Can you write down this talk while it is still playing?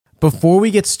Before we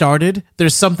get started,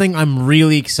 there's something I'm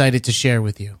really excited to share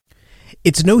with you.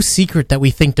 It's no secret that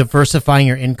we think diversifying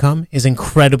your income is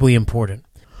incredibly important.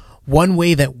 One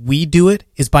way that we do it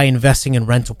is by investing in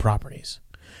rental properties.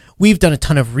 We've done a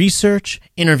ton of research,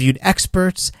 interviewed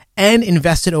experts, and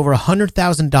invested over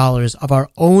 $100,000 of our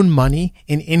own money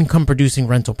in income-producing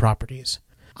rental properties.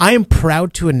 I am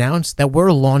proud to announce that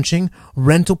we're launching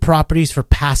Rental Properties for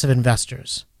Passive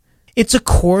Investors. It's a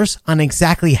course on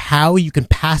exactly how you can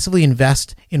passively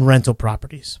invest in rental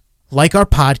properties. Like our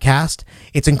podcast,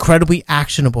 it's incredibly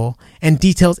actionable and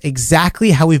details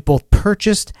exactly how we've both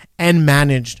purchased and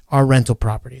managed our rental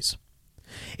properties.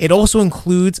 It also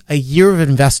includes a year of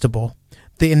Investable,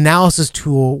 the analysis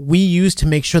tool we use to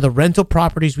make sure the rental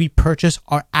properties we purchase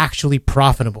are actually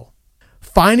profitable.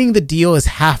 Finding the deal is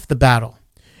half the battle.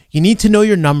 You need to know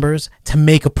your numbers to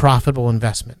make a profitable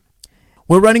investment.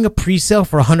 We're running a pre-sale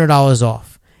for $100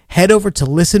 off. Head over to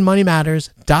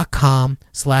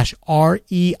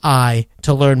listenmoneymatters.com/REI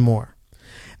to learn more.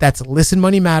 That's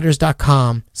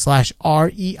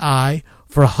listenmoneymatters.com/REI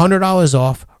for $100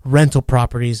 off rental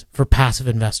properties for passive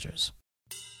investors.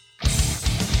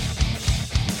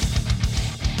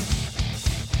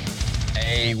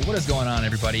 Hey, what is going on,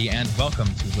 everybody, and welcome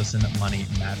to Listen Money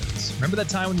Matters. Remember that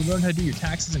time when you learned how to do your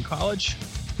taxes in college?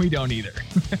 We don't either.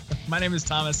 My name is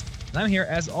Thomas, and I'm here,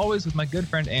 as always, with my good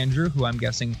friend Andrew, who I'm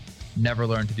guessing never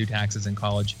learned to do taxes in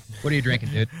college. What are you drinking,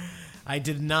 dude? I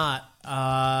did not.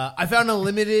 I found a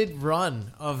limited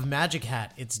run of Magic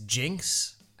Hat. It's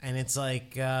Jinx, and it's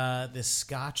like this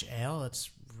Scotch ale.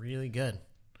 It's really good.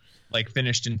 Like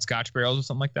finished in Scotch barrels or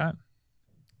something like that?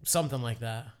 Something like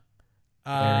that.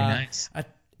 Very nice.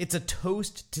 It's a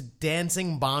toast to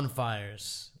dancing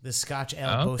bonfires. This Scotch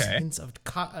ale boasts hints of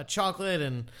chocolate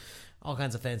and all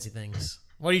kinds of fancy things.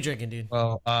 What are you drinking, dude?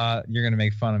 Well, you're going to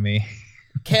make fun of me.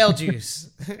 Kale juice.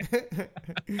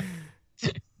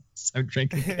 I'm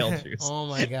drinking kale juice. Oh,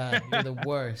 my God. You're the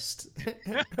worst.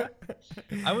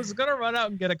 I was going to run out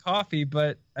and get a coffee,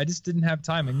 but I just didn't have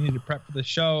time. I needed to prep for the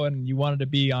show, and you wanted to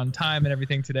be on time and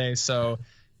everything today, so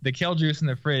the kale juice in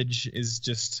the fridge is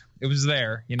just, it was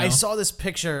there, you know? I saw this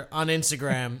picture on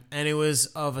Instagram, and it was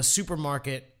of a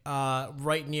supermarket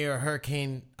right near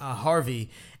Hurricane Harvey,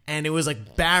 and it was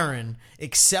like barren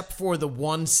except for the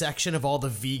one section of all the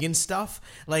vegan stuff.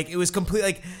 Like, it was complete,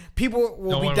 like, people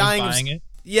will be dying of it.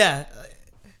 Yeah.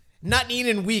 Not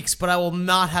eaten in weeks, but I will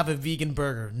not have a vegan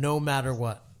burger no matter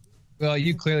what. Well,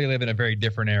 you clearly live in a very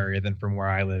different area than from where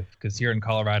I live, because here in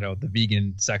Colorado, the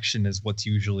vegan section is what's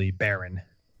usually barren.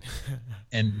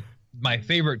 And my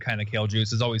favorite kind of kale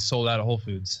juice is always sold out of Whole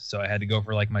Foods, so I had to go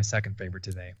for like my second favorite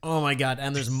today. Oh my God,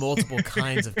 and there's multiple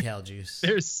kinds of kale juice.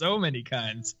 There's so many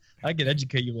kinds. I can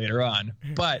educate you later on,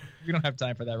 but we don't have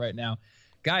time for that right now.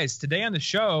 Guys, today on the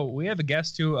show, we have a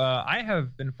guest who I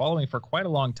have been following for quite a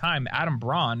long time, Adam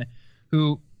Braun,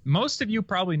 who most of you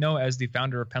probably know as the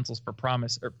founder of Pencils of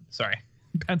Promise,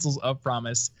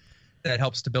 that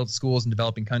helps to build schools in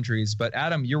developing countries. But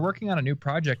Adam, you're working on a new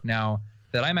project now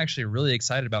that I'm actually really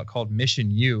excited about called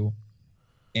MissionU.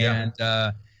 And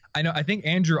I think,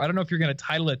 Andrew, I don't know if you're going to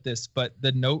title it this, but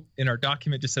the note in our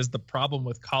document just says the problem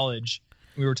with college.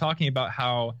 We were talking about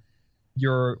how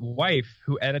your wife,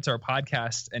 who edits our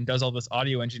podcast and does all this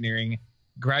audio engineering,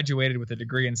 graduated with a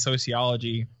degree in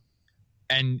sociology.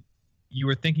 And you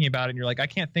were thinking about it and you're like, I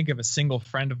can't think of a single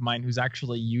friend of mine who's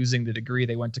actually using the degree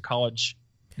they went to college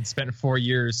and spent 4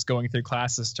 years going through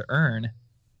classes to earn.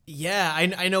 Yeah,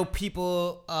 I know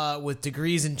people with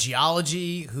degrees in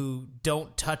geology who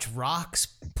don't touch rocks,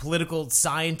 political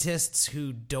scientists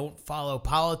who don't follow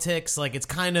politics. Like, it's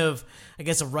kind of, I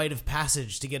guess, a rite of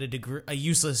passage to get a degree, a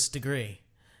useless degree,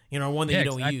 one that you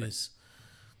don't use.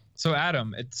 So,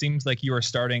 Adam, it seems like you are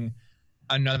starting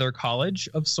another college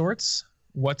of sorts.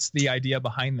 What's the idea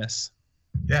behind this?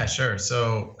 Yeah, sure.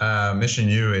 So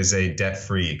MissionU is a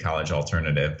debt-free college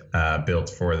alternative built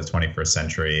for the 21st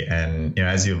century. And,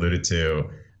 as you alluded to,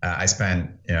 I spent,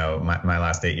 my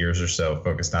last 8 years or so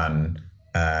focused on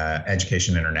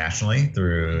education internationally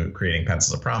through creating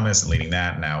Pencils of Promise and leading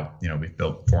that. Now, we've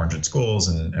built 400 schools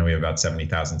and we have about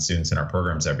 70,000 students in our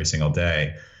programs every single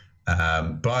day.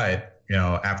 But,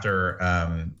 after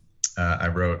I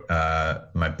wrote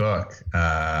my book,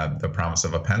 The Promise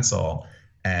of a Pencil,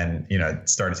 and it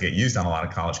started to get used on a lot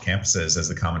of college campuses as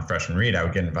the common freshman read, I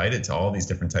would get invited to all these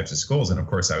different types of schools. And of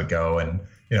course I would go and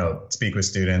speak with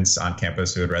students on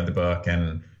campus who had read the book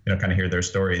and kind of hear their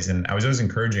stories. And I was always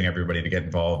encouraging everybody to get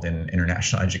involved in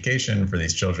international education for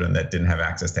these children that didn't have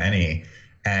access to any.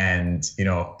 And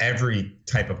every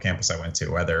type of campus I went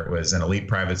to, whether it was an elite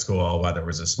private school, whether it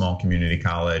was a small community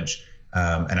college,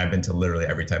 and I've been to literally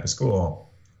every type of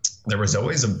school. there was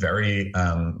always a very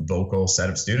vocal set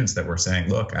of students that were saying,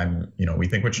 look, we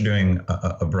think what you're doing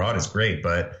abroad is great,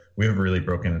 but we have a really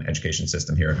broken education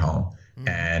system here at home.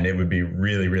 And it would be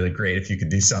really, really great if you could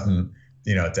do something,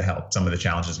 to help some of the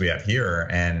challenges we have here.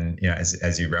 And,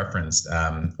 as you referenced,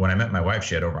 when I met my wife,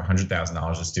 she had over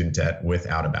 $100,000 of student debt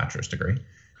without a bachelor's degree.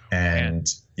 And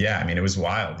it was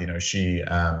wild. She,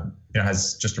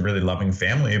 has just a really loving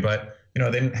family, but, they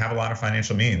didn't have a lot of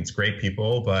financial means, great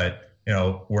people, but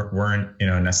weren't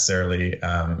necessarily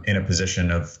in a position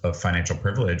of financial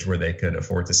privilege where they could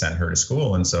afford to send her to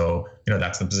school. And so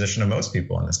that's the position of most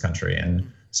people in this country.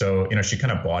 And so she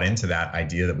kind of bought into that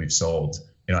idea that we've sold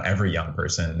every young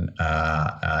person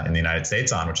in the United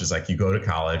States on, which is like you go to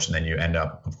college and then you end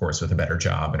up, of course, with a better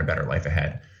job and a better life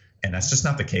ahead. And that's just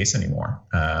not the case anymore.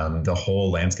 The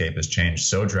whole landscape has changed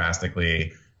so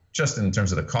drastically, just in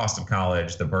terms of the cost of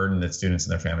college, the burden that students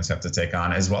and their families have to take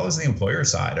on, as well as the employer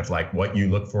side of like what you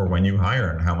look for when you hire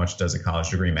and how much does a college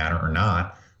degree matter or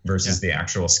not versus the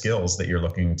actual skills that you're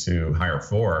looking to hire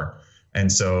for. And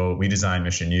so we designed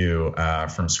MissionU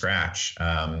from scratch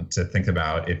to think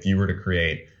about if you were to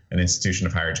create an institution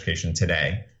of higher education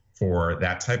today for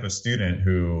that type of student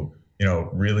who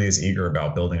really is eager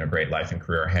about building a great life and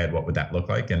career ahead, what would that look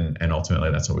like? And ultimately,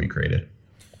 that's what we created.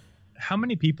 How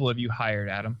many people have you hired,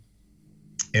 Adam?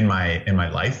 In my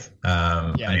life,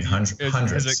 hundreds.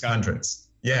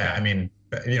 Yeah,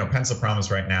 Pencil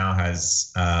Promise right now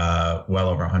has well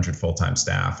over 100 full-time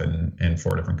staff in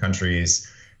 4 different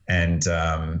countries. And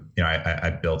I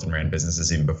built and ran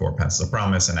businesses even before Pencil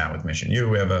Promise, and now with MissionU,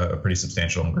 we have a pretty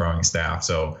substantial and growing staff.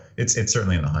 So it's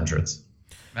certainly in the hundreds.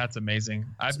 That's amazing.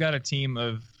 I've got a team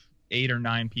of 8 or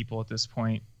 9 people at this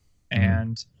point,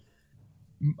 and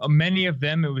many of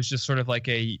them, it was just sort of like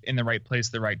in the right place,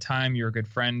 the right time. You're a good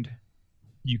friend.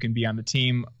 You can be on the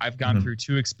team. I've gone through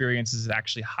 2 experiences of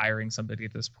actually hiring somebody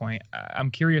at this point.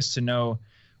 I'm curious to know,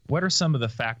 what are some of the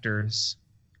factors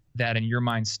that in your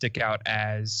mind stick out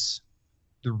as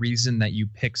the reason that you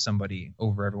pick somebody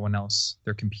over everyone else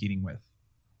they're competing with?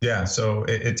 Yeah, so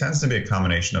it tends to be a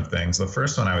combination of things. The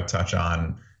first one I would touch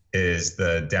on is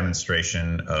the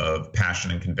demonstration of passion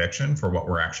and conviction for what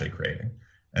we're actually creating.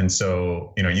 And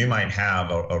so, you might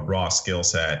have a raw skill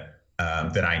set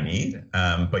that I need,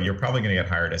 but you're probably going to get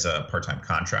hired as a part-time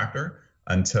contractor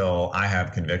until I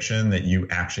have conviction that you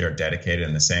actually are dedicated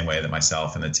in the same way that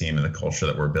myself and the team and the culture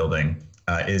that we're building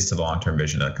is to the long-term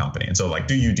vision of the company. And so,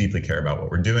 do you deeply care about what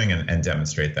we're doing and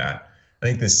demonstrate that? I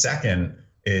think the second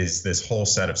is this whole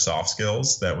set of soft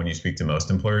skills that when you speak to most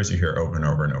employers, you hear over and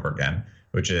over and over again,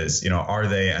 which is, are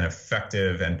they an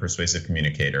effective and persuasive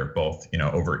communicator, both,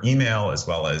 over email as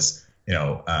well as,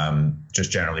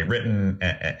 just generally written,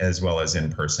 as well as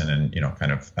in person and,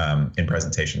 in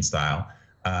presentation style.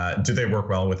 Do they work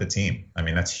well with a team? I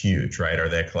mean, that's huge, right? Are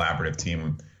they a collaborative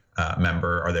team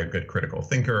member? Are they a good critical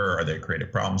thinker? Are they a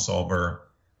creative problem solver?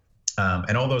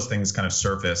 And all those things kind of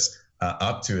surface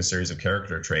up to a series of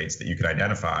character traits that you could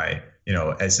identify,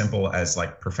 as simple as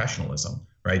like professionalism,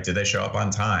 right? Do they show up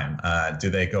on time? Do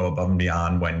they go above and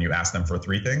beyond when you ask them for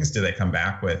 3 things? Do they come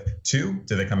back with 2?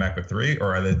 Do they come back with 3?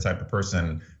 Or are they the type of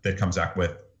person that comes back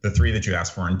with the 3 that you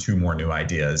asked for and 2 more new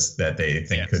ideas that they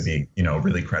think could be,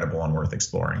 really credible and worth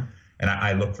exploring? And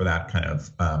I look for that kind of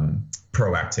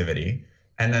proactivity.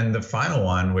 And then the final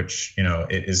one, which,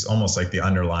 it is almost like the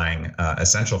underlying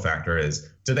essential factor is,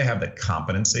 do they have the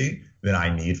competency that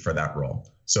I need for that role?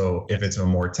 So if it's a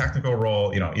more technical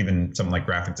role, even something like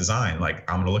graphic design, like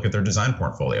I'm going to look at their design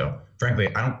portfolio.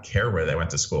 Frankly, I don't care where they went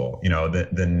to school.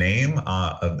 The name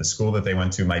of the school that they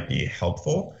went to might be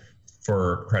helpful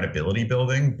for credibility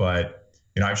building, but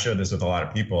I've shared this with a lot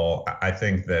of people. I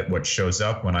think that what shows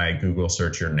up when I Google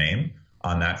search your name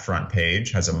on that front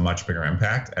page has a much bigger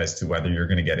impact as to whether you're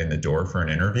going to get in the door for an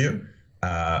interview,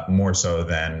 more so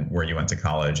than where you went to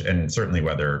college, and certainly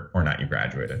whether or not you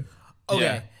graduated. Okay,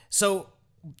 Yeah. So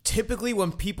typically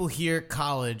when people hear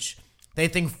college, they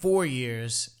think 4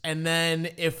 years, and then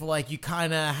if like you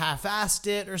kind of half-assed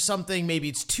it or something, maybe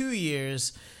it's 2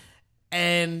 years,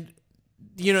 and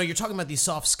you're talking about these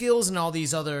soft skills and all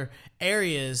these other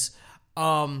areas.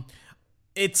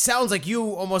 It sounds like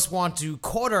you almost want to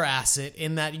quarter-ass it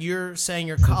in that you're saying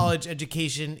your college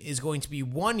education is going to be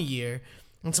 1 year.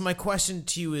 And so my question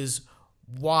to you is,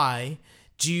 why?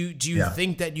 Do you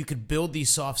think that you could build these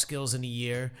soft skills in a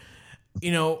year?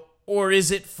 Or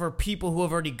is it for people who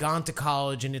have already gone to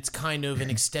college and it's kind of an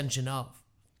extension of?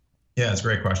 Yeah, it's a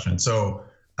great question. So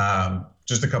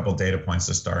just a couple data points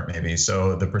to start maybe.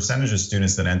 So the percentage of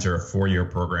students that enter a 4-year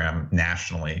program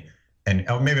nationally, and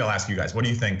maybe I'll ask you guys, what do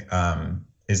you think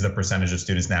is the percentage of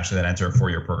students nationally that enter a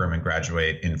 4-year program and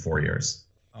graduate in 4 years?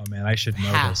 Oh man, I should know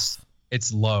Half. this.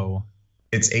 It's low.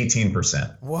 It's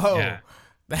 18%. Whoa, Yeah.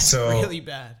 that's So- really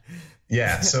bad.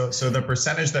 Yeah. So the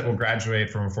percentage that will graduate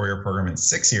from a 4-year program in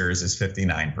 6 years is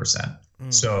 59%.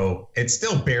 So it's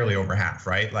still barely over half,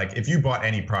 right? Like if you bought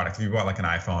any product, if you bought like an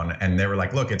iPhone and they were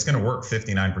like, look, it's going to work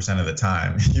 59% of the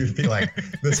time, you'd be like,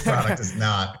 this product is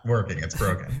not working. It's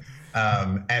broken.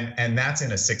 And that's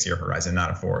in a 6-year horizon,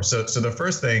 not a 4. So the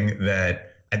first thing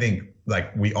that I think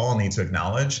like we all need to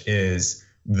acknowledge is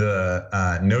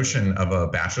the notion of a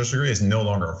bachelor's degree is no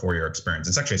longer a 4-year experience.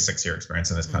 It's actually a 6-year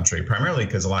experience in this country, primarily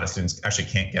because a lot of students actually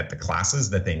can't get the classes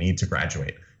that they need to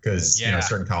graduate because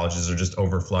certain colleges are just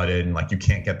overflooded and like you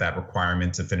can't get that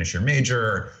requirement to finish your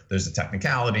major. There's a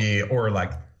technicality or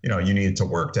like, you need to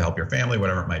work to help your family,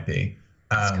 whatever it might be.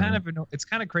 It's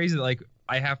kind of crazy that like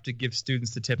I have to give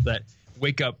students the tip that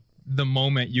wake up the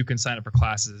moment you can sign up for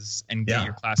classes and get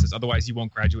your classes. Otherwise you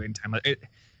won't graduate in time.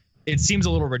 It seems a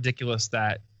little ridiculous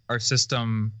that our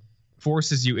system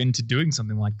forces you into doing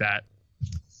something like that.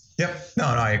 Yep. No,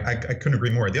 I couldn't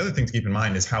agree more. The other thing to keep in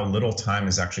mind is how little time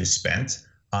is actually spent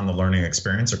on the learning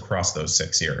experience across those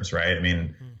 6 years, right? I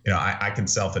mean, I can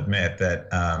self-admit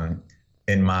that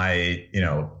in my,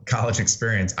 college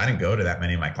experience, I didn't go to that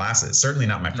many of my classes, certainly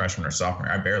not my freshman or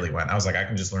sophomore. I barely went. I was like, I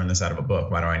can just learn this out of a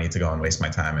book. Why do I need to go and waste my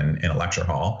time in a lecture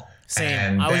hall? Same.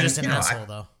 And I was then, just an asshole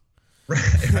though.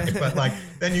 Right. But like,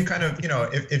 then you kind of,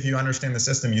 if you understand the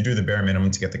system, you do the bare minimum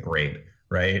to get the grade.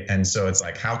 Right. And so it's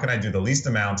like, how can I do the least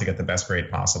amount to get the best grade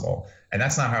possible? And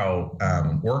that's not how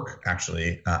work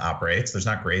actually operates. There's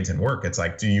not grades in work. It's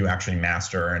like, do you actually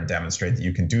master and demonstrate that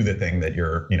you can do the thing that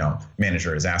your,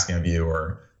 manager is asking of you,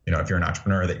 or, if you're an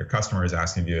entrepreneur, that your customer is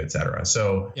asking of you, et cetera.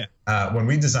 So when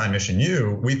we designed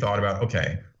MissionU, we thought about,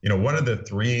 okay, what are the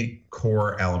 3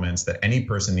 core elements that any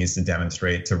person needs to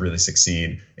demonstrate to really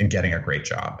succeed in getting a great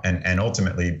job and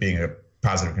ultimately being a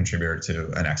positive contributor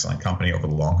to an excellent company over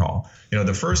the long haul?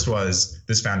 The first was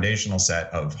this foundational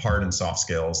set of hard and soft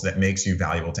skills that makes you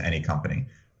valuable to any company.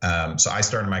 So I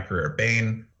started my career at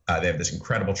Bain. They have this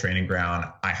incredible training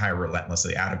ground. I hire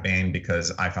relentlessly out of Bain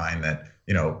because I find that,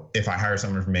 if I hire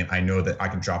someone from Bain, I know that I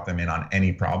can drop them in on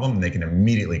any problem and they can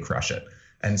immediately crush it.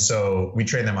 And so we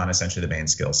train them on essentially the Bain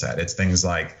skill set. It's things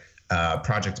like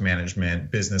project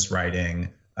management, business writing,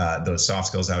 those soft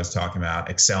skills I was talking about,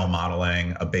 Excel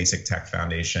modeling, a basic tech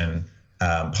foundation,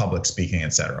 public speaking,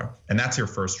 et cetera. And that's your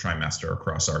first trimester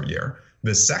across our year.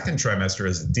 The second trimester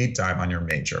is a deep dive on your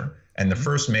major. And the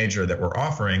first major that we're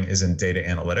offering is in data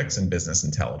analytics and business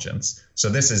intelligence. So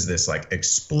this is this like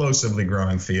explosively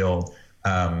growing field.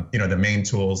 The main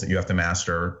tools that you have to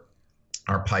master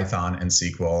are Python and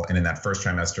SQL. And in that first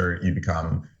trimester, you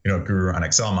become, a guru on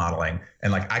Excel modeling.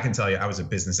 And like, I can tell you, I was a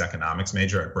business economics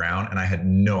major at Brown, and I had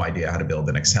no idea how to build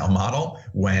an Excel model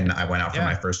when I went out for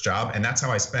my first job. And that's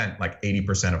how I spent like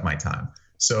 80% of my time.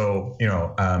 So,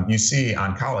 you see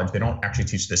on college, they don't actually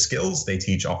teach the skills. They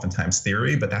teach oftentimes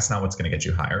theory, but that's not what's going to get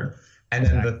you hired. And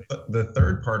then the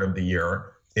third part of the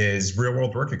year is real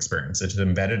world work experience. It's an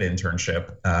embedded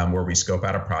internship where we scope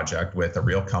out a project with a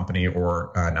real company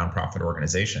or a nonprofit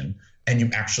organization, and you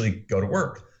actually go to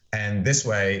work. And this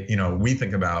way, we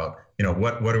think about,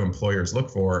 what do employers look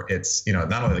for? It's,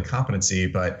 not only the competency,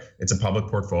 but it's a public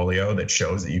portfolio that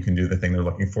shows that you can do the thing they're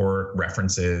looking for,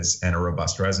 references, and a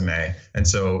robust resume. And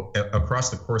so across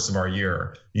the course of our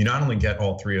year, you not only get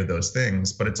all 3 of those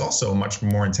things, but it's also much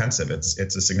more intensive. It's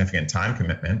a significant time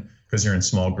commitment because you're in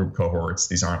small group cohorts.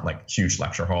 These aren't like huge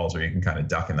lecture halls where you can kind of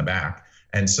duck in the back.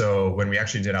 And so when we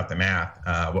actually did out the math,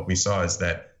 what we saw is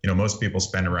that, most people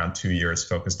spend around 2 years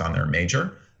focused on their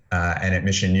major. And at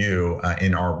MissionU,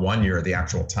 in our 1 year, the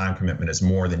actual time commitment is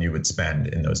more than you would spend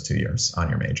in those 2 years on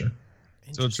your major.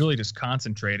 So it's really just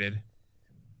concentrated.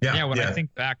 Yeah. When I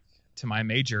think back to my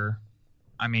major,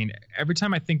 I mean, every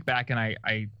time I think back and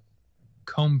I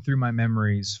comb through my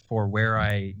memories for where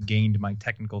I gained my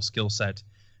technical skill set,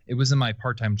 it was in my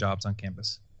part-time jobs on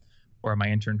campus or my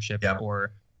internship,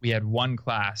 or we had one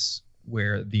class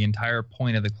where the entire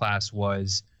point of the class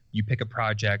was you pick a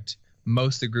project.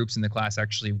 Most of the groups in the class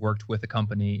actually worked with a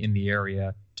company in the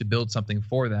area to build something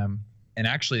for them. And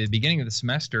actually, at the beginning of the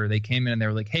semester, they came in and they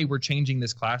were like, hey, we're changing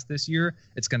this class this year.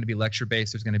 It's going to be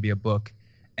lecture-based. There's going to be a book.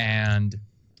 And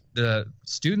the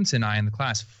students and I in the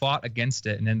class fought against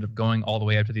it and ended up going all the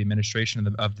way up to the administration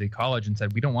of the college and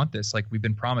said, we don't want this. Like, we've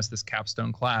been promised this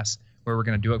capstone class where we're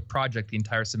going to do a project the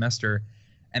entire semester.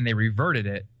 And they reverted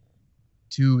it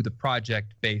to the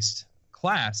project-based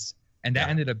class. And that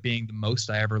ended up being the most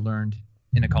I ever learned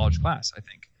in a college class, I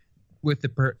think, with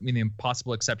the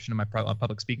possible exception of my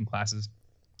public speaking classes,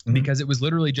 because it was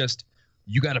literally just,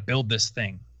 you got to build this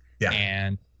thing.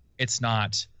 And it's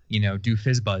not, do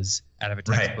FizzBuzz out of a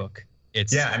textbook.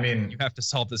 It's you have to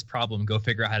solve this problem, go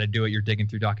figure out how to do it. You're digging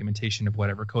through documentation of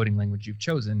whatever coding language you've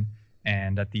chosen.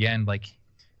 And at the end, like,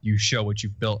 you show what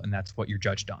you've built, and that's what you're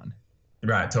judged on.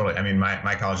 Right, totally. I mean,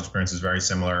 my college experience is very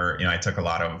similar. I took a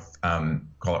lot of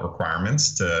call it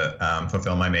requirements to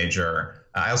fulfill my major.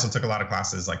 I also took a lot of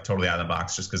classes like totally out of the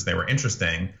box just because they were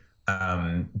interesting.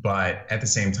 But at the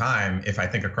same time, if I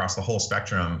think across the whole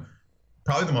spectrum,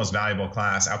 probably the most valuable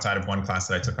class outside of one class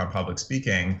that I took on public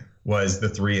speaking was the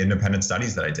 3 independent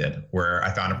studies that I did, where I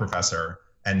found a professor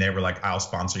and they were like, I'll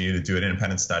sponsor you to do an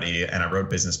independent study. And I wrote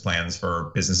business plans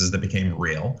for businesses that became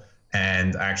real.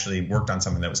 And I actually worked on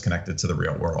something that was connected to the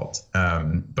real world.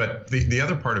 But the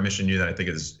other part of MissionU that I think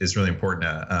is really important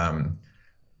to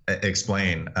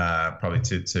explain probably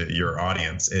to your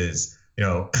audience is,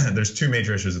 there's 2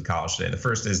 major issues with college today. The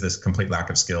first is this complete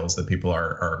lack of skills that people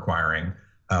are acquiring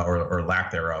or lack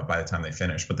thereof by the time they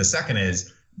finish. But the second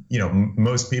is,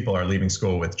 most people are leaving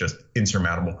school with just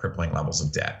insurmountable, crippling levels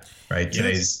of debt, right?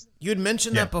 You had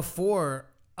mentioned that before,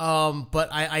 but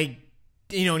I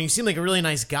and you seem like a really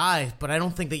nice guy, but I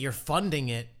don't think that you're funding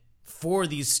it for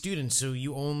these students. So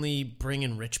you only bring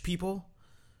in rich people?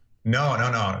 No.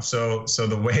 So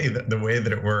the way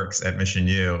that it works at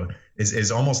MissionU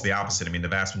is almost the opposite. I mean, the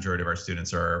vast majority of our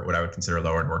students are what I would consider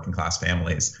lower and working class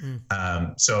families.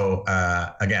 So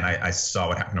again, I saw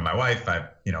what happened to my wife. I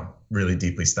really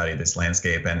deeply studied this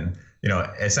landscape, and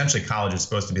essentially college is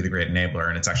supposed to be the great enabler,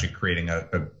 and it's actually creating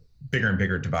a bigger and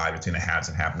bigger divide between the haves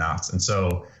and have-nots. And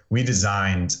so we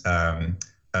designed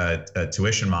a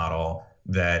tuition model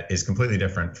that is completely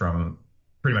different from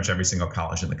pretty much every single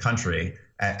college in the country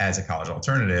as a college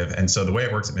alternative. And so the way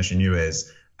it works at MissionU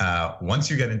is once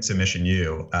you get into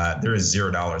MissionU, there is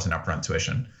 $0 in upfront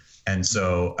tuition. And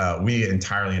so we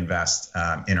entirely invest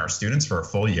in our students for a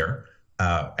full year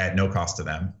at no cost to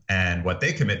them. And what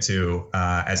they commit to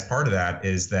as part of that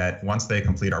is that once they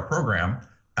complete our program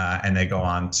and they go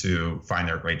on to find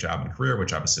their great job and career,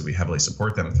 which obviously we heavily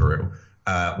support them through,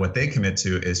 what they commit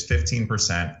to is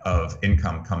 15% of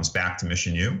income comes back to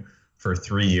MissionU for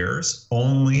 3 years,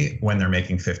 only when they're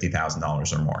making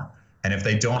 $50,000 or more. And if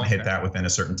they don't hit that within a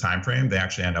certain time frame, they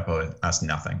actually end up with us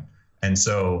nothing. And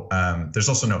so there's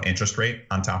also no interest rate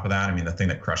on top of that. I mean, the thing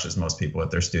that crushes most people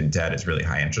with their student debt is really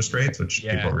high interest rates, which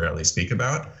people rarely speak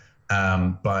about.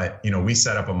 But we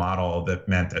set up a model that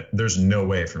meant that there's no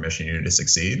way for MissionU to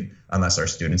succeed unless our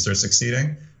students are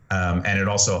succeeding. And it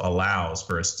also allows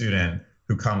for a student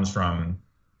who comes from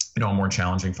a more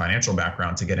challenging financial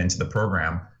background to get into the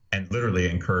program and literally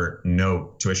incur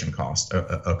no tuition cost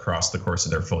across the course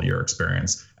of their full year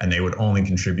experience. And they would only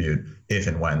contribute if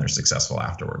and when they're successful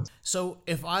afterwards. So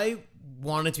if I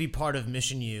wanted to be part of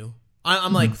MissionU,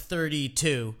 I'm like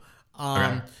 32.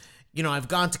 Okay. I've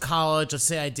gone to college. Let's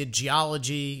say I did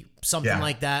geology, something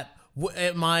like that.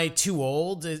 Am I too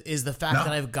old? Is the fact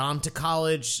that I've gone to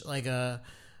college like a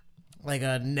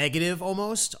negative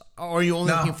almost? Or are you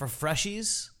only looking for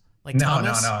freshies? Like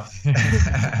Thomas?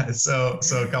 No. So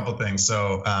a couple things.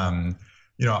 So,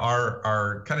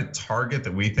 our kind of target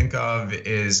that we think of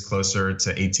is closer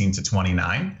to 18 to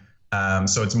 29.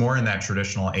 So it's more in that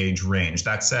traditional age range.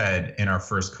 That said, in our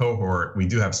first cohort, we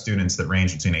do have students that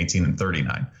range between 18 and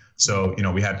 39. So,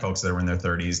 we had folks that were in their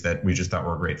 30s that we just thought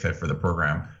were a great fit for the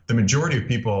program. The majority of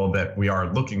people that we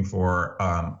are looking for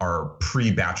are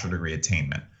pre-bachelor degree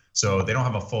attainment. So they don't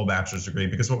have a full bachelor's degree,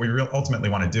 because what we ultimately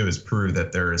want to do is prove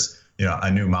that there's a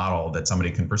new model that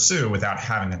somebody can pursue without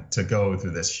having to go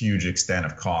through this huge extent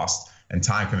of cost and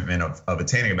time commitment of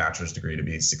attaining a bachelor's degree to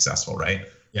be successful, right?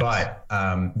 Yes.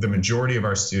 But the majority of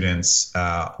our students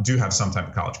do have some type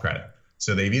of college credit.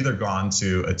 So they've either gone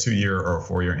to a 2-year or a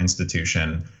 4-year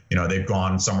institution. They've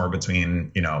gone somewhere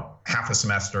between half a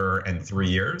semester and 3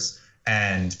 years.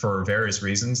 And for various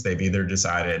reasons, they've either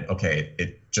decided, okay,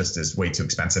 it just is way too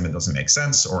expensive and doesn't make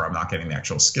sense, or I'm not getting the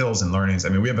actual skills and learnings. I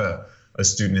mean, we have a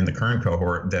student in the current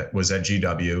cohort that was at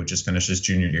GW, just finished his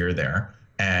junior year there,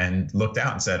 and looked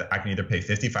out and said, I can either pay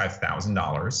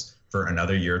 $55,000 for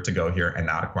another year to go here and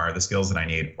not acquire the skills that I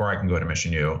need, or I can go to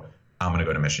MissionU. I'm going to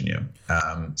go to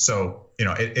MissionU. So,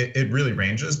 it really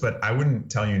ranges, but I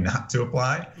wouldn't tell you not to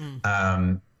apply.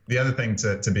 The other thing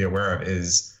to be aware of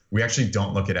is we actually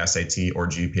don't look at SAT or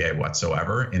GPA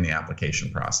whatsoever in the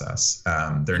application process.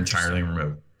 They're entirely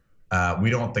removed. We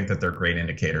don't think that they're great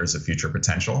indicators of future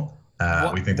potential.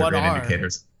 We think they're great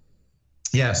indicators.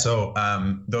 Yeah, so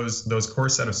those core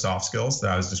set of soft skills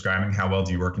that I was describing, how well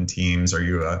do you work in teams? Are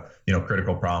you a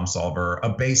critical problem solver? A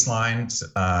baseline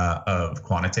of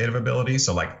quantitative ability.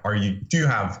 So like, do you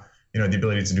have the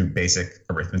ability to do basic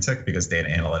arithmetic, because data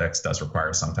analytics does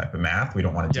require some type of math. We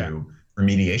don't want to do, for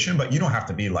remediation, but you don't have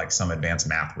to be like some advanced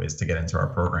math whiz to get into our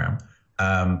program.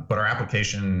 But our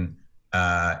application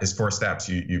is 4 steps.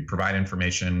 You provide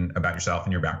information about yourself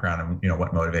and your background and, you know,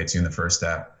 what motivates you in the first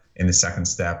step. In the second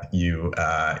step, you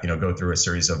go through a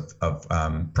series of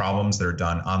problems that are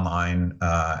done online,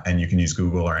 and you can use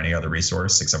Google or any other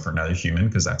resource except for another human,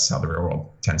 because that's how the real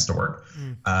world tends to work.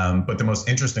 But the most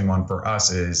interesting one for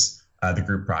us is the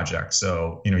group project.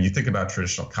 So, you know, you think about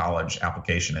traditional college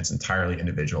application, it's entirely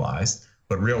individualized,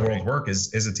 but real world work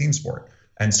is a team sport.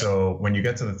 And so when you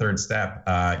get to the third step,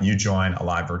 you join a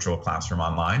live virtual classroom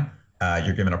online.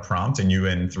 You're given a prompt, and you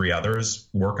and 3 others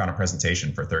work on a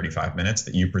presentation for 35 minutes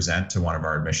that you present to one of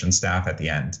our admissions staff at the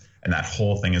end. And that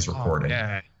whole thing is recorded.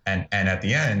 And at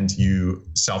the end, you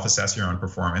self-assess your own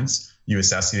performance. You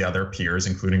assess the other peers,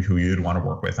 including who you'd want to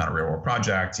work with on a real world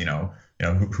project,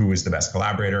 who is the best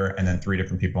collaborator, and then 3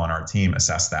 different people on our team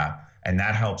assess that. And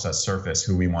that helps us surface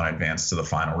who we want to advance to the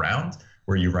final round,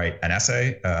 where you write an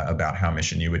essay about how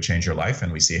MissionU would change your life,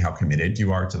 and we see how committed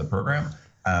you are to the program.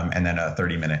 And then a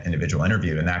 30-minute individual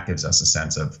interview. And that gives us a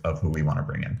sense of who we want to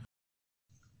bring in.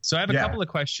 So I have a couple of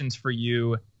questions for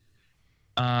you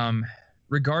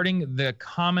regarding the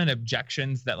common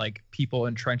objections that like people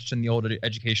entrenched in the old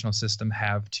educational system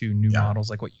have to new models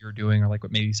like what you're doing, or like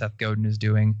what maybe Seth Godin is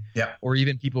doing, or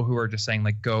even people who are just saying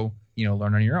like, go,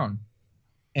 learn on your own.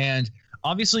 And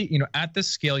obviously, at the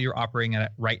scale you're operating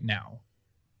at right now,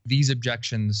 these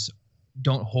objections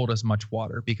don't hold as much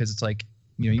water, because it's like,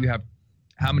 you have,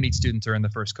 how many students are in the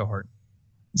first cohort?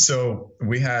 So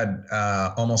we had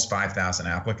almost 5,000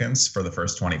 applicants for the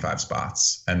first 25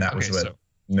 spots, and that was with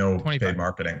no 25. Paid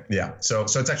marketing. Yeah. So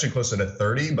it's actually closer to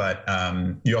 30, but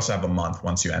you also have a month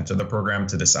once you enter the program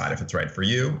to decide if it's right for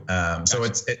you. So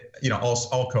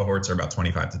all cohorts are about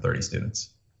 25 to 30 students.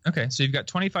 Okay. So you've got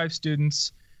 25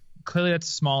 students. Clearly that's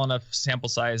a small enough sample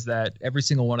size that every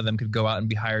single one of them could go out and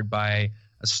be hired by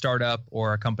a startup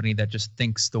or a company that just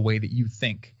thinks the way that you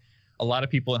think. A lot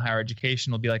of people in higher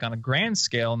education will be like, on a grand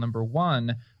scale, number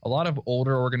one, a lot of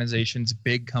older organizations,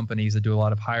 big companies that do a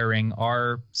lot of hiring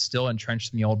are still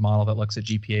entrenched in the old model that looks at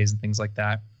GPAs and things like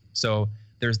that. So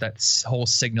there's that whole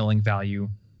signaling value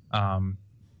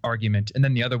argument. And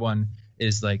then the other one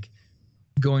is like,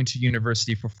 going to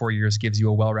university for 4 years gives you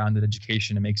a well-rounded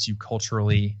education. It makes you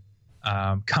culturally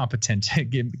competent. It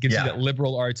gives you that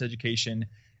liberal arts education.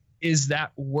 Is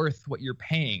that worth what you're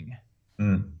paying?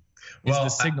 Is the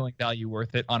signaling value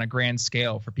worth it on a grand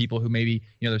scale for people who maybe,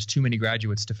 there's too many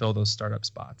graduates to fill those startup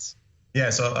spots? Yeah,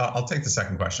 so I'll take the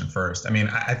second question first. I mean,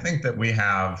 I think that we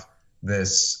have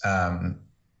this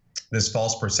this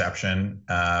false perception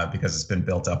because it's been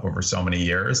built up over so many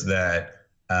years that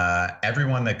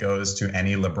everyone that goes to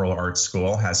any liberal arts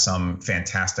school has some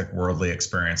fantastic worldly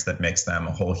experience that makes them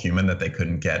a whole human that they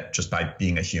couldn't get just by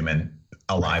being a human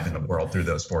alive in the world through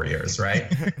those 4 years, right?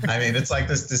 I mean, it's like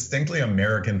this distinctly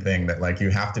American thing that like you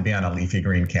have to be on a leafy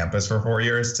green campus for 4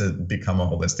 years to become a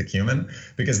holistic human,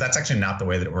 because that's actually not the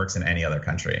way that it works in any other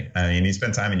country. I mean, you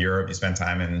spend time in Europe, you spend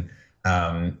time in,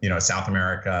 South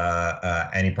America,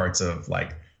 any parts of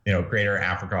like, greater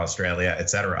Africa, Australia, et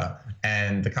cetera.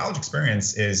 And the college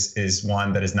experience is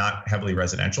one that is not heavily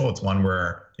residential. It's one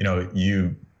where,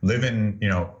 you live in,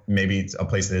 maybe it's a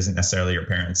place that isn't necessarily your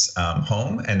parents'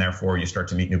 home, and therefore you start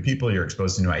to meet new people, you're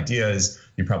exposed to new ideas,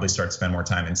 you probably start to spend more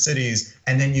time in cities,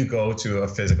 and then you go to a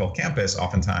physical campus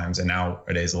oftentimes, and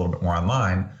nowadays a little bit more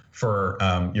online for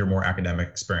your more academic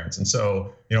experience. And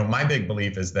so, my big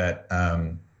belief is that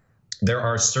there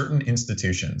are certain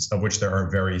institutions, of which there are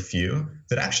very few,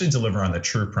 that actually deliver on the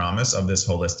true promise of this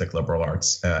holistic liberal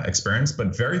arts experience,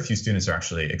 but very few students are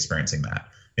actually experiencing that.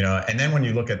 And then when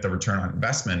you look at the return on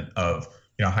investment of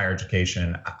higher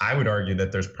education, I would argue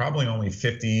that there's probably only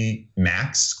 50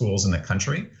 max schools in the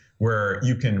country where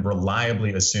you can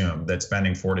reliably assume that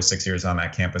spending 4 to 6 years on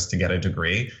that campus to get a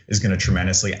degree is going to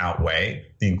tremendously outweigh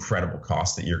the incredible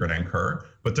cost that you're going to incur.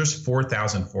 But there's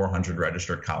 4,400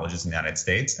 registered colleges in the United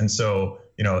States. And so,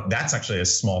 that's actually a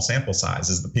small sample size,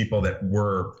 is the people that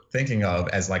we're thinking of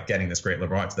as like getting this great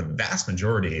liberal arts. The vast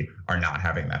majority are not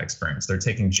having that experience. They're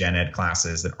taking gen ed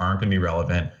classes that aren't going to be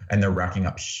relevant, and they're racking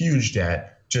up huge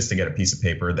debt just to get a piece of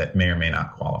paper that may or may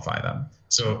not qualify them.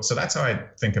 So that's how I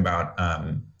think about,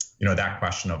 that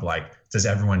question of like, does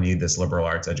everyone need this liberal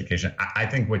arts education? I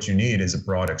think what you need is a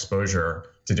broad exposure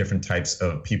to different types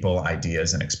of people,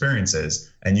 ideas, and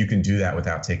experiences, and you can do that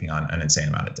without taking on an insane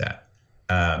amount of debt.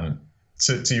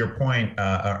 So to your point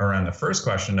around the first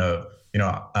question of,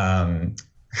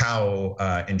 how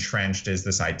entrenched is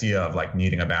this idea of like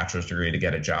needing a bachelor's degree to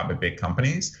get a job at big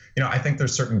companies? I think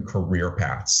there's certain career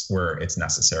paths where it's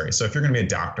necessary. So if you're going to be a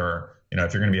doctor,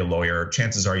 if you're going to be a lawyer,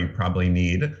 chances are you probably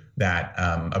need that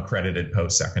accredited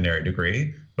post-secondary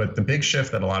degree. But the big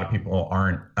shift that a lot of people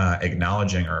aren't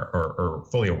acknowledging or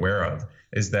fully aware of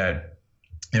is that,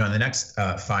 in the next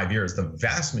 5 years, the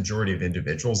vast majority of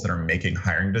individuals that are making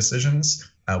hiring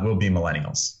decisions will be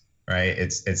millennials. Right?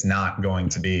 It's not going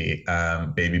to be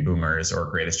baby boomers or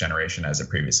greatest generation as it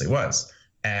previously was.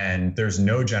 And there's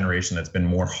no generation that's been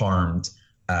more harmed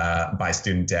by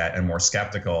student debt and more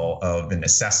skeptical of the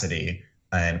necessity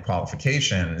and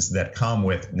qualifications that come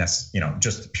with,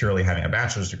 just purely having a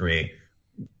bachelor's degree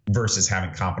versus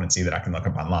having competency that I can look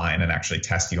up online and actually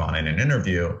test you on in an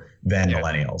interview than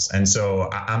millennials. And so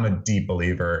I'm a deep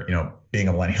believer, being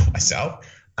a millennial myself,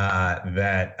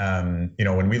 that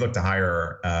when we look to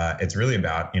hire, it's really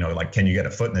about, can you get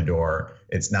a foot in the door?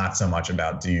 It's not so much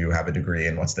about, do you have a degree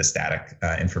and what's the static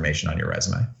information on your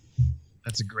resume?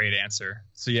 That's a great answer.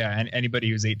 So yeah, and anybody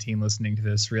who's 18 listening to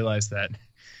this, realize that,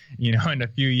 in a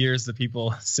few years, the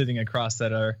people sitting across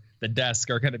the desk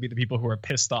are going to be the people who are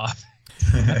pissed off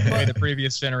the way the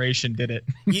previous generation did it.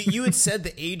 You had said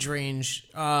the age range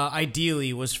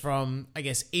ideally was from, I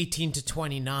guess, 18 to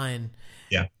 29.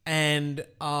 Yeah. And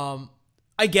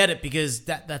I get it, because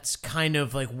that's kind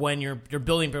of like when you're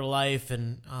building your life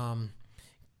and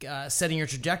setting your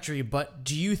trajectory. But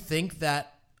do you think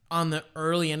that on the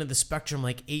early end of the spectrum,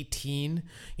 like 18,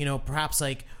 perhaps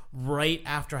like right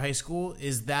after high school,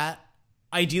 is that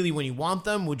ideally when you want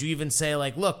them? Would you even say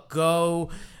like, look, go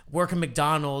work at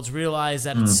McDonald's, realize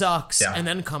that it sucks, and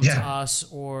then come to us?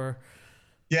 Or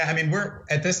yeah, I mean, we're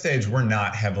at this stage, we're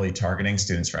not heavily targeting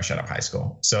students fresh out of high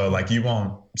school. So like you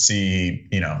won't see,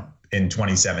 in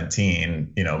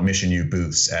 2017, MissionU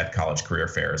booths at college career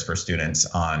fairs for students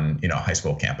on, high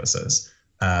school campuses.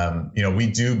 We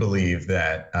do believe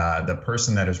that the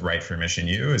person that is right for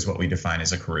MissionU is what we define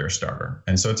as a career starter.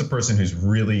 And so it's a person who's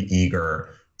really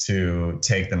eager to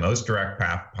take the most direct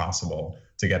path possible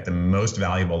to get the most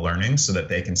valuable learning so that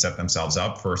they can set themselves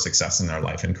up for success in their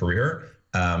life and career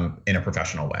in a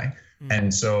professional way. Mm-hmm.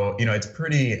 And so, it's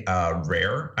pretty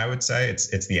rare, I would say.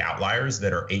 It's the outliers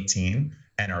that are 18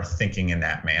 and are thinking in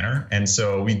that manner. And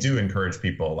so we do encourage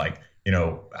people, like,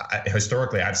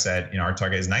 historically, I've said, our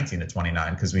target is 19 to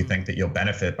 29, because we think that you'll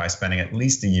benefit by spending at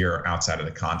least a year outside of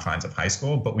the confines of high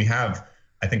school. But we have,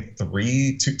 I think, 2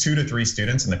 to 3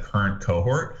 students in the current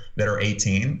cohort that are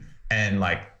 18, and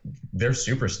like, they're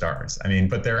superstars. I mean,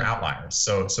 but they're outliers.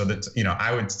 So that,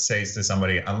 I would say to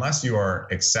somebody, unless you are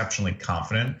exceptionally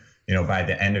confident, by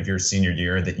the end of your senior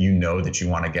year, that that you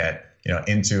want to get,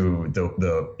 into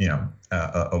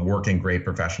a working great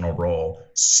professional role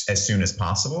as soon as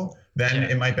possible, then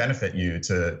it might benefit you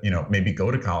to, maybe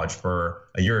go to college for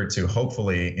a year or two,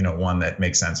 hopefully, one that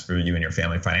makes sense for you and your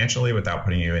family financially without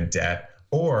putting you in debt.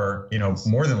 Or,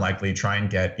 more than likely try and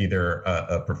get either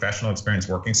a professional experience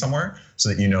working somewhere so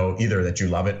that either that you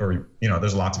love it, or,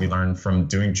 there's a lot to be learned from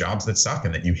doing jobs that suck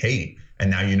and that you hate. And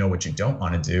now what you don't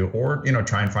want to do, or,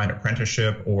 try and find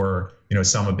apprenticeship or,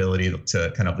 some ability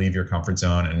to kind of leave your comfort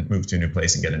zone and move to a new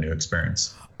place and get a new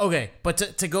experience. Okay. But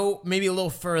to go maybe a little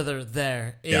further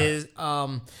there is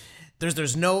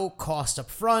there's no cost up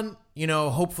front.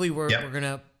 Hopefully we're going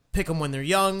to pick them when they're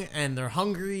young and they're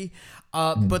hungry.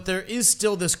 But there is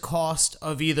still this cost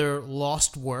of either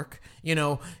lost work.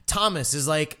 Thomas is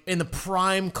like in the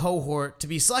prime cohort to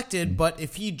be selected, but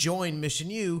if he joined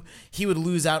MissionU, he would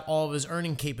lose out all of his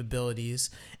earning capabilities.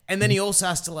 And then he also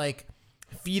has to like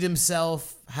feed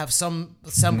himself, have some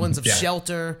semblance of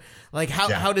shelter. Like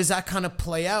how does that kind of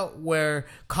play out, where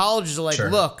colleges are like,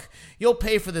 look, you'll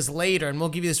pay for this later and we'll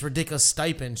give you this ridiculous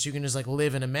stipend so you can just like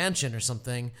live in a mansion or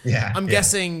something. I'm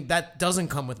guessing that doesn't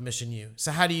come with MissionU.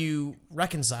 So how do you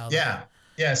reconcile that?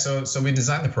 Yeah, so we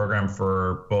designed the program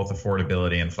for both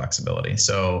affordability and flexibility.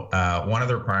 So one of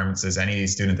the requirements is any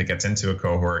student that gets into a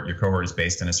cohort, your cohort is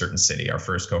based in a certain city. Our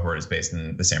first cohort is based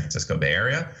in the San Francisco Bay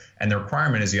Area. And the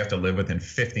requirement is you have to live within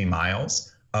 50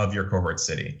 miles of your cohort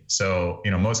city. So,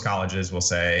 most colleges will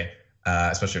say,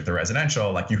 especially if they're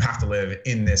residential, like you have to live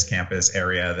in this campus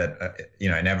area that,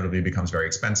 inevitably becomes very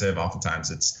expensive.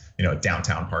 Oftentimes it's,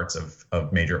 downtown parts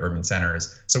of major urban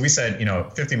centers. So we said,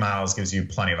 50 miles gives you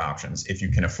plenty of options. If you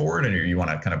can afford and you want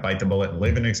to kind of bite the bullet and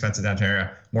live in an expensive downtown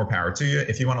area, more power to you.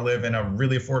 If you want to live in a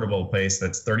really affordable place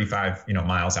that's 35,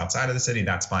 miles outside of the city,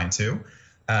 that's fine too.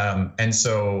 And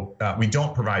so we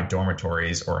don't provide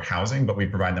dormitories or housing, but we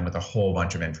provide them with a whole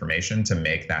bunch of information to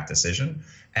make that decision.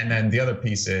 And then the other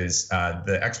piece is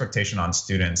the expectation on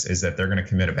students is that they're going to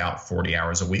commit about 40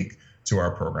 hours a week to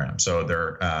our program. So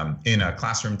they're in a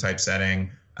classroom type setting,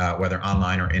 whether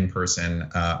online or in person,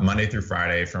 Monday through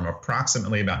Friday from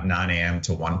approximately about 9 a.m.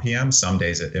 to 1 p.m. Some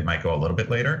days it might go a little bit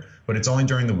later, but it's only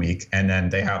during the week. And then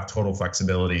they have total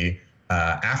flexibility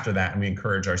after that. And we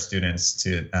encourage our students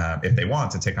to, if they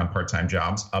want, to take on part-time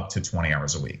jobs up to 20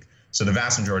 hours a week. So the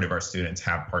vast majority of our students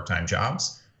have part-time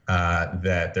jobs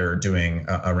that they're doing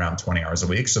around 20 hours a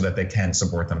week so that they can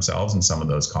support themselves and some of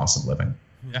those costs of living.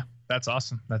 Yeah, that's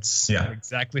awesome. That's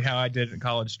exactly how I did in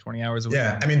college, 20 hours a week.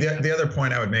 Yeah, I mean, the other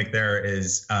point I would make there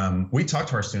is we talk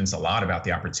to our students a lot about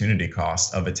the opportunity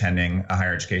cost of attending a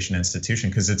higher education institution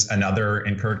because it's another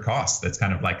incurred cost that's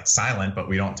kind of like silent, but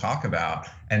we don't talk about.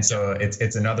 And so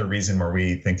it's another reason where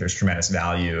we think there's tremendous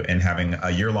value in having a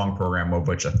year-long program of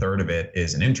which a third of it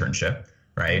is an internship,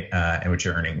 right, in which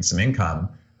you're earning some income.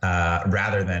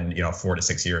 Rather than 4 to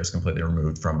 6 years completely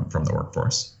removed from the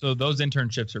workforce. So those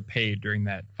internships are paid during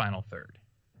that final third.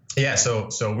 Yeah, so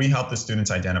we help the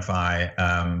students identify,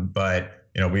 but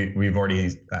we've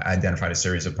already identified a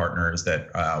series of partners that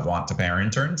want to pay our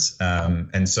interns,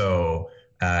 and so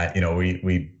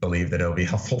we believe that it'll be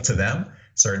helpful to them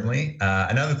certainly.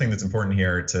 Another thing that's important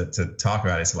here to talk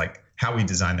about is like how we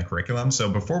design the curriculum. So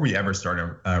before we ever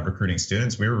started recruiting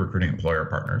students, we were recruiting employer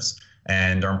partners.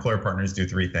 And our employer partners do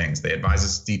three things. They advise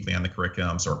us deeply on the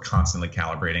curriculum, so we're constantly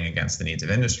calibrating against the needs of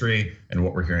industry and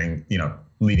what we're hearing,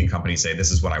 leading companies say,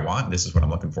 this is what I want, this is what I'm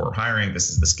looking for hiring,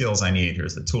 this is the skills I need,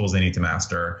 here's the tools they need to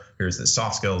master, here's the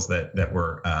soft skills that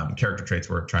we're, character traits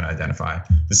we're trying to identify.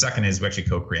 The second is we actually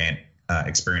co-create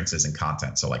experiences and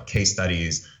content. So like case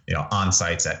studies, on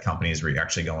sites at companies where you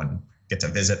actually go and get to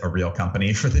visit a real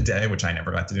company for the day, which I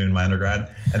never got to do in my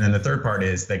undergrad. And then the third part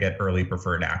is they get early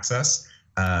preferred access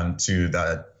to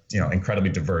the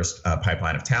incredibly diverse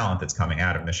pipeline of talent that's coming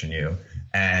out of MissionU.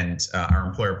 And our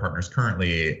employer partners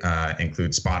currently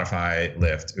include Spotify,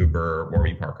 Lyft, Uber,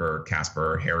 Warby Parker,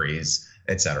 Casper, Harry's,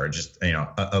 et cetera. Just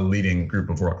a leading group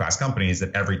of world-class companies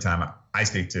that every time I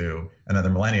speak to another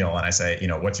millennial and I say,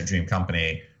 what's your dream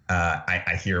company?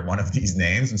 I hear one of these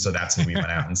names. And so that's who we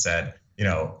went out and said,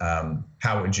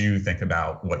 how would you think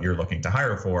about what you're looking to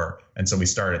hire for? And so we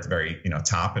start at the very,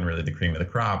 top and really the cream of the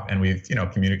crop. And we've,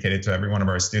 communicated to every one of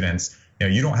our students,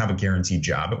 you don't have a guaranteed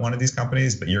job at one of these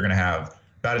companies, but you're going to have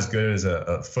about as good as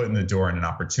a foot in the door and an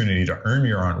opportunity to earn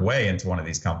your own way into one of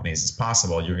these companies as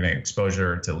possible. You're going to get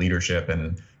exposure to leadership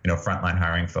and, frontline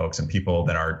hiring folks and people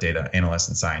that are data analysts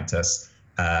and scientists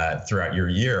throughout your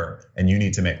year, and you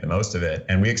need to make the most of it.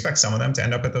 And we expect some of them to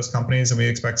end up at those companies, and we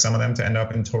expect some of them to end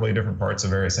up in totally different parts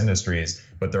of various industries,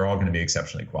 but they're all going to be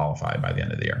exceptionally qualified by the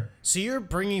end of the year. So you're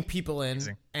bringing people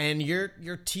in and you're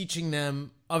teaching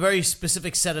them a very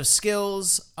specific set of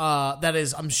skills that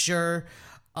is, I'm sure,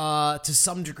 to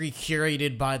some degree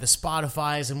curated by the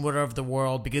Spotifys and whatever of the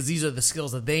world, because these are the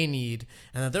skills that they need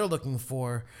and that they're looking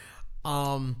for.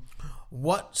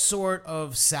 What sort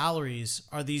of salaries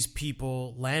are these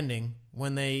people landing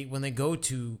when they go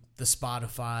to the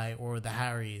Spotify or the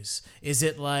Harry's? Is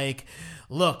it like,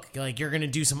 look, like you're going to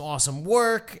do some awesome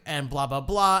work and blah, blah,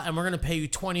 blah, and we're going to pay you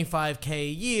 $25K a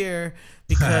year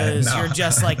because you're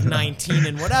just like 19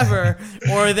 and whatever?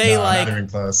 Or are they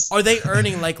are they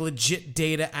earning like legit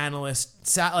data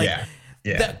analyst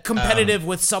competitive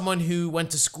with someone who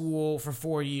went to school for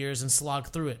 4 years and slogged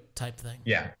through it type thing?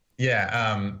 Yeah.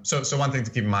 So one thing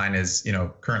to keep in mind is,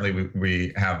 currently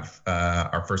we have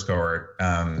our first cohort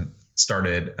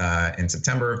started in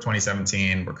September of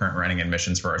 2017. We're currently running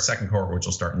admissions for our second cohort, which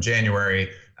will start in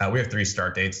January. We have 3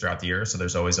 start dates throughout the year, so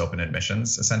there's always open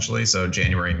admissions essentially. So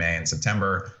January, May, and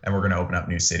September, and we're going to open up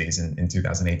new cities in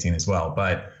 2018 as well.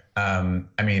 But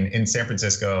in San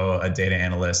Francisco, a data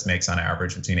analyst makes on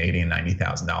average between $80,000 and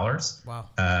 $90,000. Wow.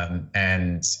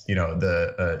 And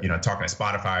talking to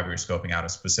Spotify, we were scoping out a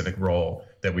specific role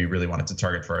that we really wanted to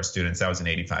target for our students. That was an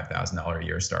 $85,000 a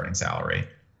year starting salary.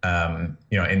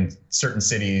 In certain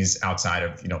cities outside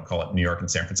of, call it New York and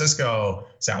San Francisco,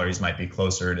 salaries might be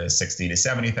closer to $60,000 to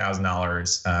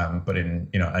 $70,000. But in,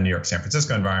 a New York, San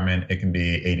Francisco environment, it can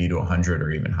be 80 to 100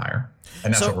 or even higher.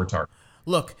 And that's what we're targeting.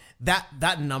 Look,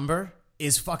 that number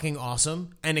is fucking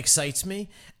awesome and excites me.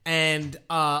 And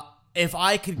if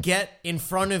I could get in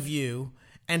front of you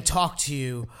and talk to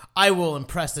you, I will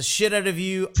impress the shit out of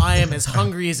you. I am as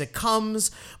hungry as it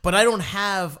comes, but I don't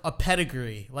have a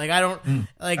pedigree. Like I don't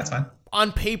that's fine.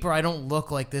 On paper, I don't look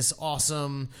like this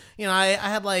awesome. I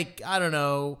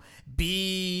had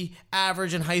B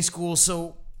average in high school.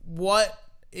 So what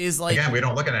is like? Again, we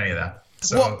don't look at any of that.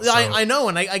 I know,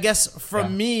 and I guess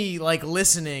from me,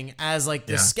 listening as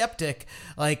the skeptic,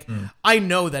 I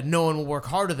know that no one will work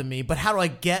harder than me. But how do I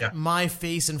get my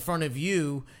face in front of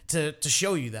you to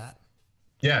show you that?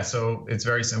 Yeah, so it's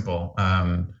very simple.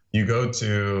 You go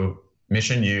to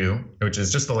MissionU, which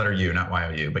is just the letter U, not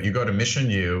YOU, but you go to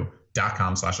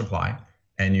missionu.com/apply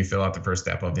and you fill out the first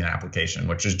step of the application,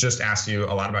 which is just ask you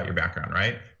a lot about your background,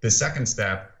 right? The second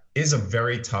step is a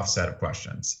very tough set of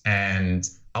questions. And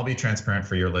I'll be transparent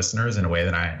for your listeners in a way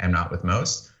that I am not with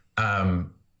most.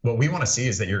 What we want to see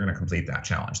is that you're going to complete that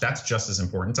challenge. That's just as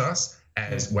important to us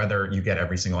as whether you get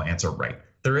every single answer right.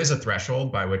 There is a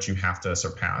threshold by which you have to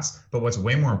surpass, but what's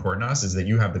way more important to us is that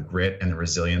you have the grit and the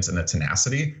resilience and the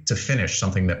tenacity to finish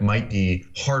something that might be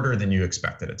harder than you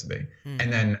expected it to be.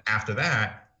 And then after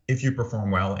that, if you perform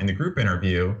well in the group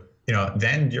interview,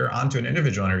 then you're on to an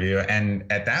individual interview. And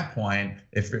at that point,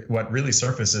 if what really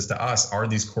surfaces to us are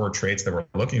these core traits that we're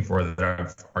looking for that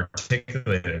I've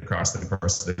articulated across the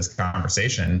course of this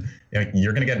conversation,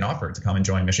 you're going to get an offer to come and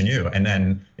join MissionU. And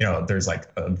then, there's like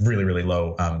a really, really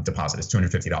low deposit. It's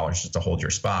 $250 just to hold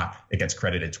your spot. It gets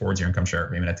credited towards your income share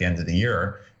agreement at the end of the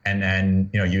year. And then,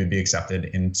 you would be accepted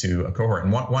into a cohort.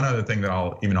 And one other thing that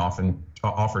I'll even often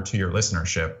offer to your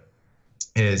listenership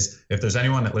is if there's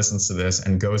anyone that listens to this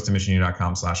and goes to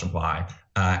missionu.com/apply,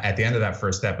 at the end of that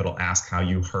first step, it'll ask how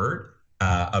you heard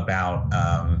about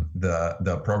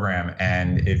the program.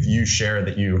 And if you share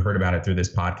that you heard about it through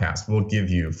this podcast, we'll give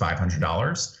you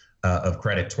 $500 of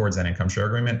credit towards that income share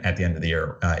agreement at the end of the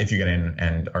year if you get in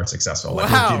and are successful. Wow.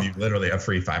 Like, we'll give you literally a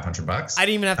free $500. I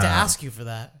didn't even have to ask you for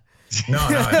that. No,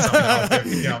 it's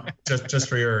something else, just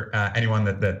for your anyone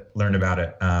that learned about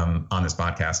it on this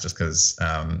podcast, just because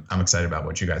I'm excited about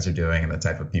what you guys are doing and the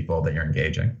type of people that you're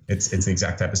engaging. It's the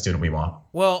exact type of student we want.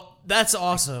 Well, that's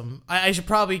awesome. I should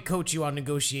probably coach you on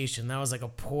negotiation. That was like a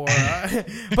poor,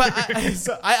 but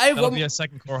that'll be a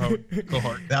second cohort.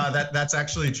 No, that's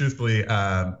actually truthfully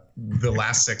the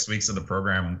last 6 weeks of the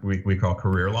program we call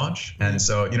career launch. And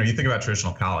so you think about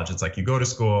traditional college, it's like you go to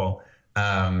school.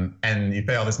 And you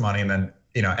pay all this money, and then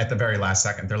at the very last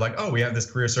second, they're like, "Oh, we have this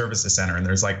career services center, and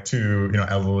there's like 2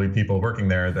 elderly people working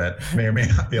there that may or may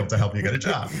not be able to help you get a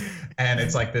job." And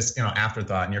it's like this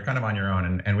afterthought, and you're kind of on your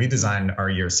own. And we designed our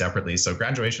year separately, so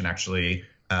graduation actually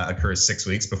occurs 6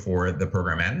 weeks before the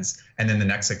program ends, and then the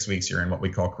next 6 weeks you're in what we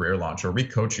call career launch, where we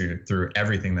coach you through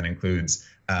everything that includes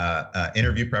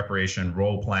interview preparation,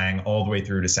 role playing, all the way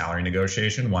through to salary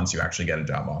negotiation once you actually get a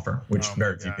job offer, which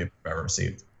very few people have ever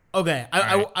received. Okay,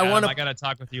 I want to. I gotta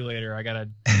talk with you later. I gotta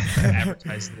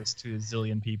advertise this to a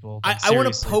zillion people. I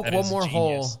want to poke one more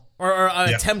hole, or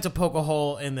attempt to poke a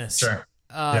hole in this. Sure.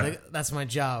 That's my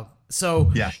job.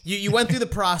 So you went through the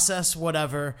process,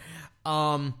 whatever.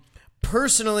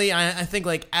 Personally, I think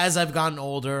like as I've gotten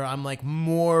older, I'm like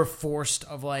more forced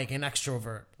of like an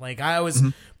extrovert. Like I was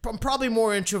probably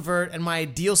more introvert, and my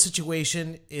ideal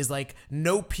situation is like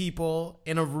no people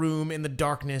in a room in the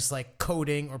darkness, like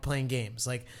coding or playing games.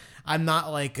 Like I'm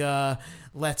not like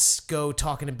let's go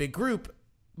talk in a big group.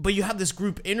 But you have this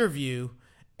group interview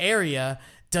area.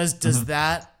 Does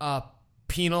that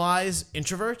penalize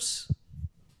introverts?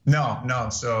 No.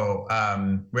 So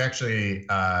we actually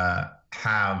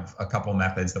have a couple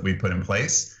methods that we put in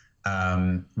place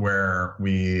where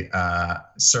we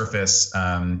surface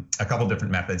a couple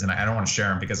different methods, and I don't want to share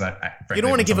them because you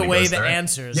don't want to give away the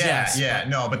answers.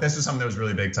 No, but this was something that was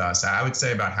really big to us. I would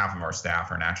say about half of our staff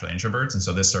are naturally introverts, and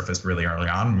so this surfaced really early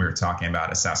on. We were talking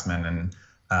about assessment and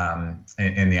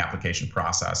in the application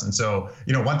process. And so,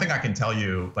 one thing I can tell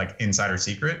you, like insider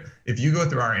secret, if you go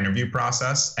through our interview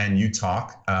process and you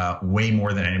talk way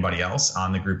more than anybody else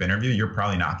on the group interview, you're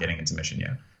probably not getting into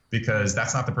MissionU, because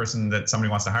that's not the person that somebody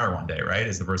wants to hire one day, right?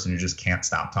 Is the person who just can't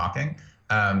stop talking.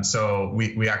 So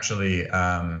we actually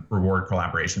reward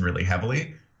collaboration really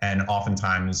heavily. And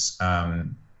oftentimes, I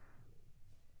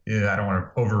don't want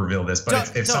to over reveal this,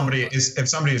 but if somebody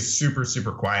is super,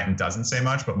 super quiet and doesn't say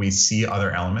much, but we see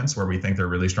other elements where we think they're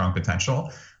really strong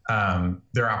potential,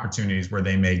 there are opportunities where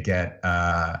they may get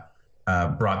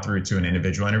brought through to an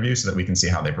individual interview so that we can see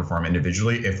how they perform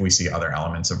individually if we see other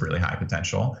elements of really high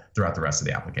potential throughout the rest of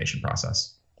the application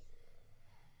process.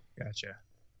 Gotcha.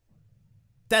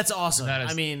 That's awesome. That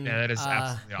is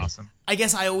absolutely awesome. I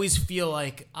guess I always feel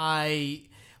like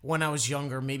when I was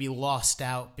younger, maybe lost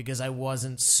out because I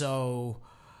wasn't so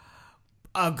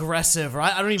aggressive, or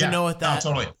I don't even know what that.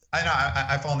 No, totally.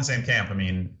 I fall in the same camp. I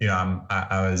mean,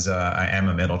 I am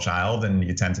a middle child, and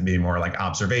you tend to be more like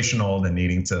observational than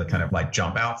needing to kind of like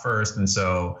jump out first. And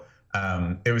so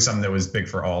it was something that was big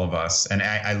for all of us. And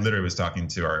I literally was talking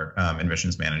to our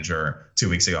admissions manager 2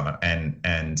 weeks ago,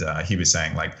 and he was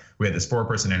saying, like, we had this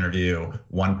 4-person interview.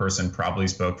 One person probably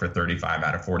spoke for 35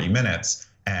 out of 40 minutes.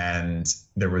 And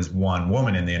there was one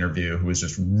woman in the interview who was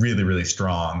just really, really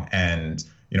strong. And,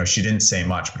 she didn't say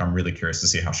much, but I'm really curious to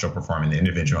see how she'll perform in the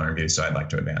individual interview. So I'd like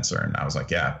to advance her. And I was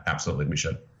like, yeah, absolutely, we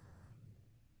should.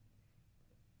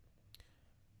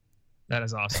 That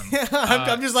is awesome.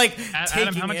 I'm just like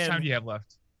Adam, how much time do you have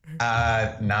left?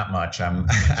 Not much.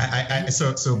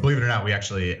 So believe it or not, we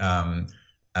actually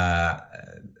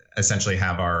essentially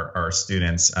have our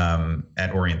students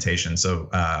at orientation. So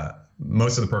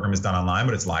most of the program is done online,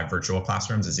 but it's live virtual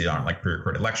classrooms. It's on like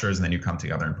pre-recorded lectures, and then you come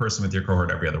together in person with your cohort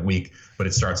every other week. But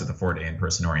it starts at the 4-day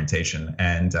in-person orientation,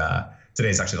 and today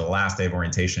is actually the last day of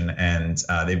orientation, and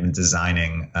they've been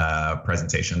designing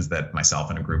presentations that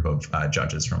myself and a group of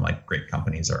judges from like great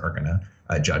companies are going to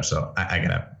judge. So I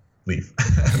gotta leave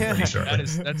pretty shortly.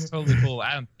 That's totally cool.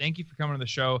 Adam, thank you for coming on the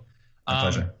show. My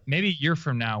pleasure. Maybe a year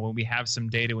from now, when we have some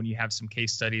data, when you have some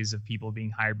case studies of people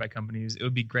being hired by companies, it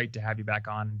would be great to have you back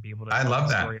on and be able to. I love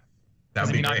that. That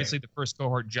would be great. Obviously, the first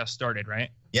cohort just started, right?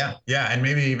 Yeah, and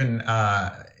maybe even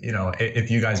if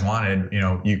you guys wanted,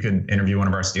 you could interview one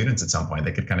of our students at some point.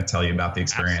 They could kind of tell you about the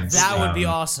experience. That would be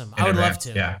awesome. I would love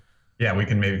to. Yeah, we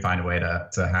can maybe find a way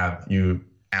to have you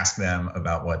ask them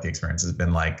about what the experience has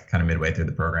been like, kind of midway through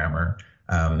the program, or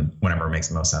whenever it makes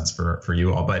the most sense for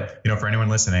you all. But for anyone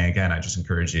listening, again, I just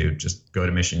encourage you, just go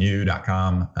to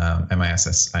missionu.com,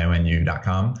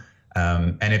 missionu.com.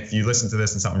 And if you listen to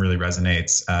this and something really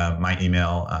resonates, my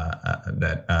email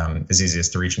that is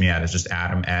easiest to reach me at is just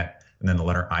adam at, and then the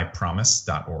letter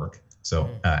ipromise.org. So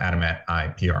adam at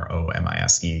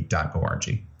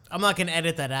ipromise.org. I'm not going to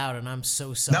edit that out, and I'm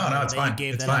so sorry. No, it's fine.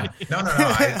 It's fine. No.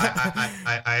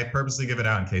 I purposely give it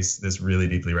out in case this really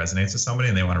deeply resonates with somebody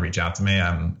and they want to reach out to me.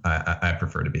 I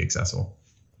prefer to be accessible.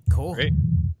 Cool. Great.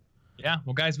 Yeah.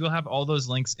 Well, guys, we'll have all those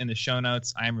links in the show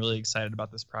notes. I am really excited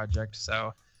about this project.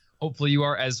 So hopefully you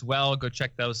are as well. Go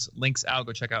check those links out.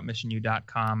 Go check out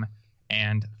missionu.com.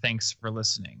 And thanks for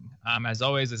listening. As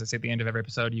always, as I say at the end of every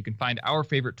episode, you can find our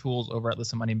favorite tools over at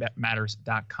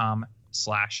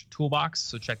listenmoneymatters.com/toolbox.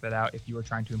 So check that out if you are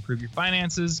trying to improve your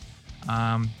finances.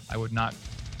 I would not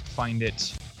find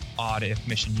it odd if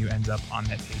MissionU ends up on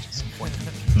that page at some point in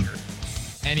the future.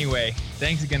 Anyway,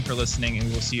 thanks again for listening, and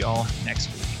we will see you all next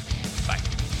week. Bye.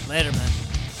 Later, man.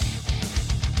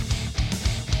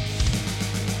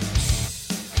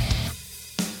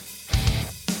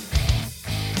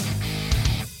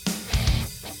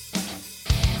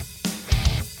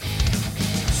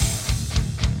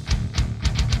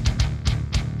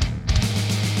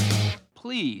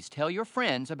 Please tell your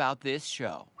friends about this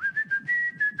show.